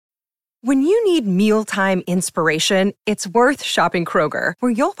When you need mealtime inspiration, it's worth shopping Kroger,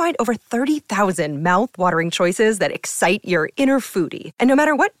 where you'll find over 30,000 mouth-watering choices that excite your inner foodie. And no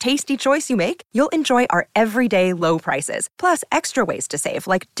matter what tasty choice you make, you'll enjoy our everyday low prices, plus extra ways to save,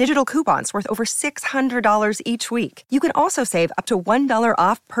 like digital coupons worth over $600 each week. You can also save up to $1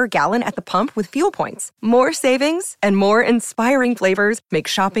 off per gallon at the pump with fuel points. More savings and more inspiring flavors make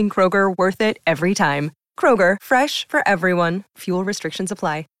shopping Kroger worth it every time. Kroger, fresh for everyone. Fuel restrictions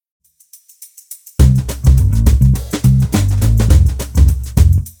apply.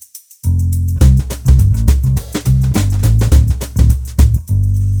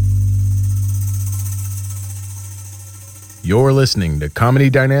 You're listening to Comedy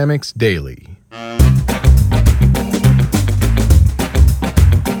Dynamics Daily.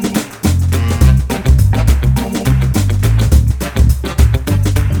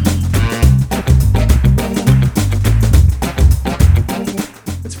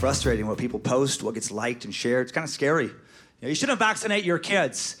 It's frustrating what people post, what gets liked and shared. It's kind of scary. You shouldn't vaccinate your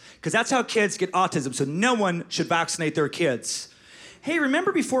kids, because that's how kids get autism, so no one should vaccinate their kids. Hey,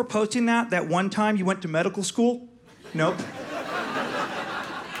 remember before posting that one time you went to medical school? Nope.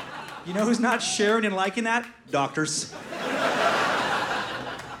 You know who's not sharing and liking that? Doctors.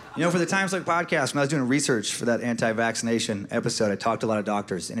 You know, for the Times Like podcast, when I was doing research for that anti-vaccination episode, I talked to a lot of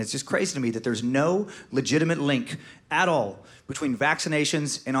doctors, and it's just crazy to me that there's no legitimate link at all between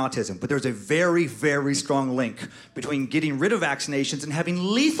vaccinations and autism. But there's a very, very strong link between getting rid of vaccinations and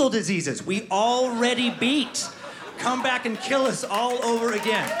having lethal diseases we already beat come back and kill us all over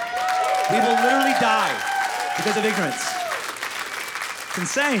again. We will literally die because of ignorance. It's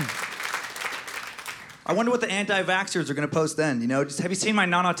insane. I wonder what the anti-vaxxers are going to post then, you know? Just, have you seen my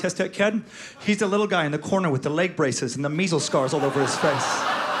non-autistic kid? He's the little guy in the corner with the leg braces and the measles scars all over his face.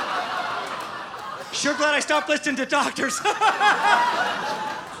 Sure glad I stopped listening to doctors.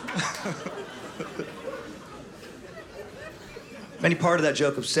 If any part of that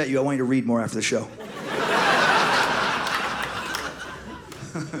joke upset you, I want you to read more after the show.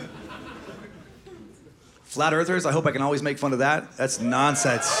 Flat earthers, I hope I can always make fun of that. That's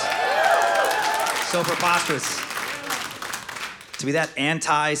nonsense. So preposterous. To be that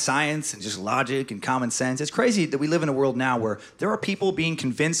anti-science and just logic and common sense. It's crazy that we live in a world now where there are people being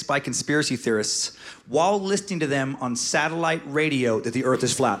convinced by conspiracy theorists while listening to them on satellite radio that the earth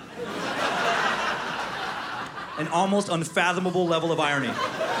is flat. An almost unfathomable level of irony.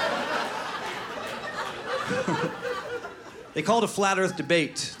 They call it a flat earth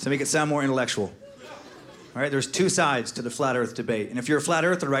debate to make it sound more intellectual. All right, there's two sides to the flat earth debate. And if you're a flat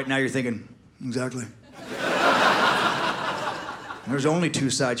earther right now, you're thinking, exactly. There's only two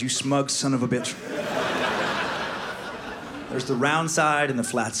sides, you smug son of a bitch. There's the round side and the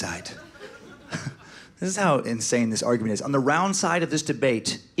flat side. This is how insane this argument is. On the round side of this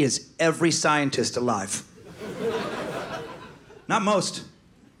debate is every scientist alive. Not most,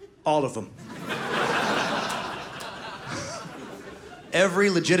 all of them. Every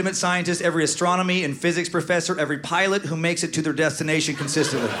legitimate scientist, every astronomy and physics professor, every pilot who makes it to their destination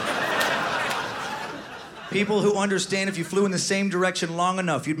consistently. People who understand if you flew in the same direction long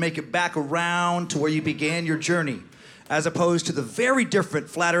enough, you'd make it back around to where you began your journey, as opposed to the very different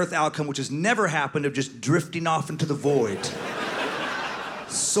flat earth outcome, which has never happened, of just drifting off into the void.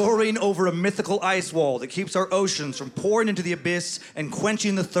 Soaring over a mythical ice wall that keeps our oceans from pouring into the abyss and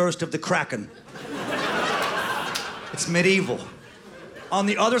quenching the thirst of the Kraken. It's medieval. On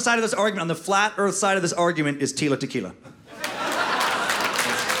the other side of this argument, on the flat earth side of this argument, is Tila Tequila.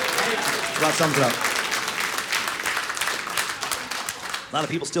 That sums it up. A lot of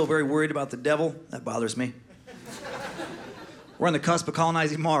people still very worried about the devil. That bothers me. We're on the cusp of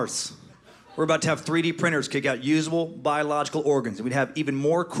colonizing Mars. We're about to have 3D printers kick out usable biological organs. And we'd have even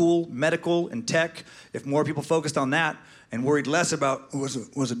more cool medical and tech if more people focused on that and worried less about what's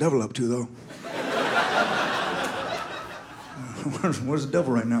the devil up to, though? Where's the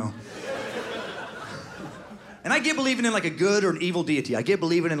devil right now? And I get believing in like a good or an evil deity. I get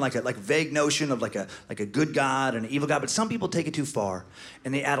believing in like a vague notion of like a good God and an evil God. But some people take it too far,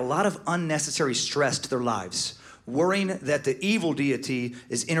 and they add a lot of unnecessary stress to their lives, worrying that the evil deity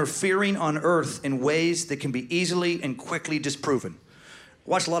is interfering on Earth in ways that can be easily and quickly disproven. I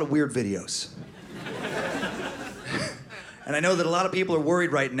watch a lot of weird videos. And I know that a lot of people are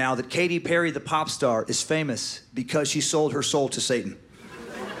worried right now that Katy Perry, the pop star, is famous because she sold her soul to Satan.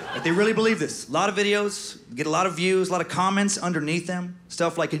 Like, they really believe this. A lot of videos, get a lot of views, a lot of comments underneath them.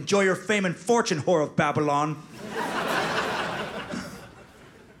 Stuff like, enjoy your fame and fortune, whore of Babylon.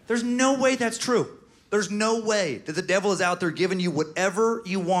 There's no way that's true. There's no way that the devil is out there giving you whatever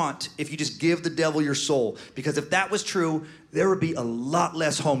you want if you just give the devil your soul. Because if that was true, there would be a lot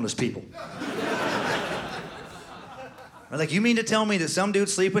less homeless people. Like, you mean to tell me that some dude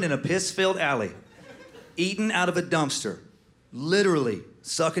sleeping in a piss-filled alley, eating out of a dumpster, literally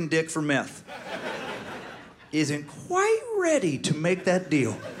sucking dick for meth, isn't quite ready to make that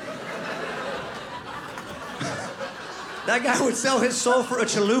deal? That guy would sell his soul for a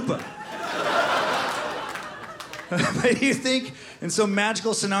chalupa. But you think in some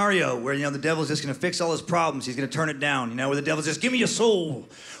magical scenario where, the devil's just gonna fix all his problems, he's gonna turn it down, where the devil's just, give me your soul,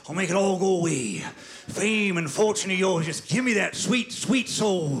 I'll make it all go away. Fame and fortune are yours, just give me that sweet, sweet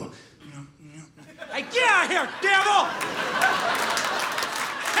soul. Hey, get out of here, devil!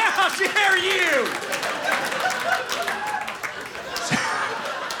 How dare you!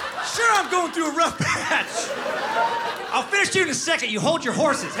 Sure, I'm going through a rough patch. I'll finish you in a second. You hold your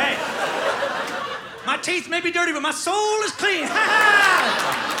horses. Hey. My teeth may be dirty, but my soul is clean. Ha ha!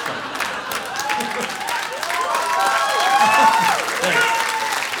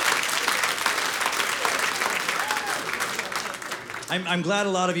 I'm glad a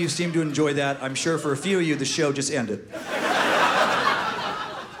lot of you seem to enjoy that. I'm sure for a few of you, the show just ended.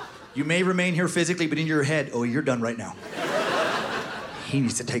 You may remain here physically, but in your head, oh, you're done right now. He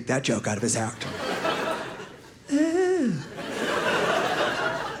needs to take that joke out of his act.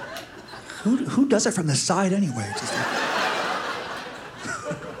 Who does it from the side anyway? Just like...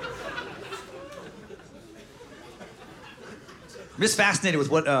 I'm just fascinated with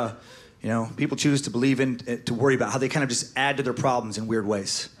what people choose to believe in, to worry about, how they kind of just add to their problems in weird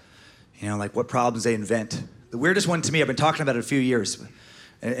ways. Like what problems they invent. The weirdest one to me, I've been talking about it a few years,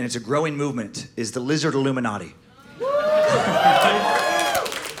 and it's a growing movement, is the lizard Illuminati.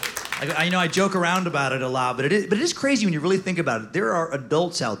 I joke around about it a lot, but it is crazy when you really think about it. There are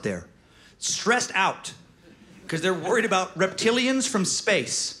adults out there stressed out because they're worried about reptilians from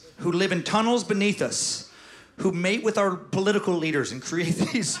space who live in tunnels beneath us, who mate with our political leaders and create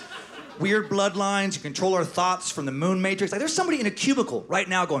these weird bloodlines and control our thoughts from the moon matrix. Like, there's somebody in a cubicle right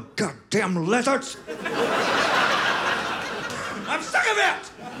now going, God damn lizards! I'm sick of it!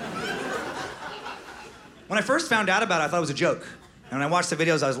 When I first found out about it, I thought it was a joke. And when I watched the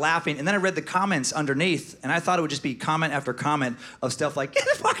videos, I was laughing, and then I read the comments underneath, and I thought it would just be comment after comment of stuff like, get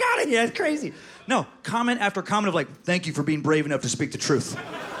the fuck out of here, it's crazy. No, comment after comment of like, thank you for being brave enough to speak the truth.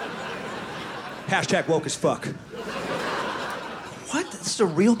 Hashtag woke as fuck. What? This is a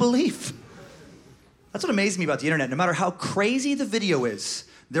real belief. That's what amazes me about the internet. No matter how crazy the video is,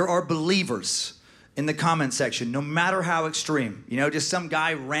 there are believers in the comment section, no matter how extreme. Just some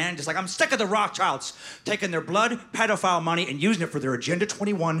guy ran, just like, I'm sick of the Rothschilds taking their blood, pedophile money, and using it for their Agenda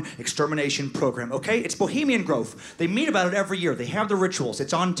 21 extermination program, okay? It's Bohemian Grove. They meet about it every year. They have the rituals.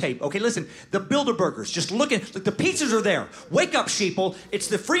 It's on tape. Okay, listen, the Bilderbergers, just look, the pizzas are there. Wake up, sheeple. It's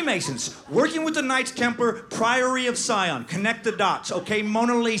the Freemasons, working with the Knights Templar, Priory of Sion. Connect the dots, okay?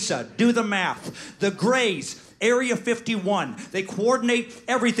 Mona Lisa, do the math. The Greys, Area 51. They coordinate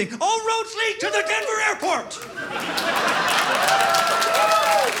everything. All roads lead to the Denver airport!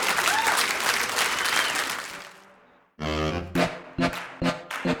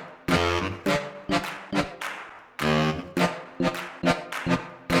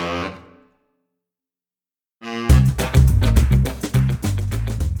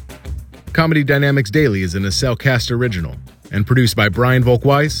 Comedy Dynamics Daily is an Acelcast original and produced by Brian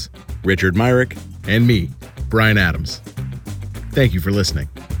Volk-Weiss, Richard Myrick, and me, Brian Adams. Thank you for listening.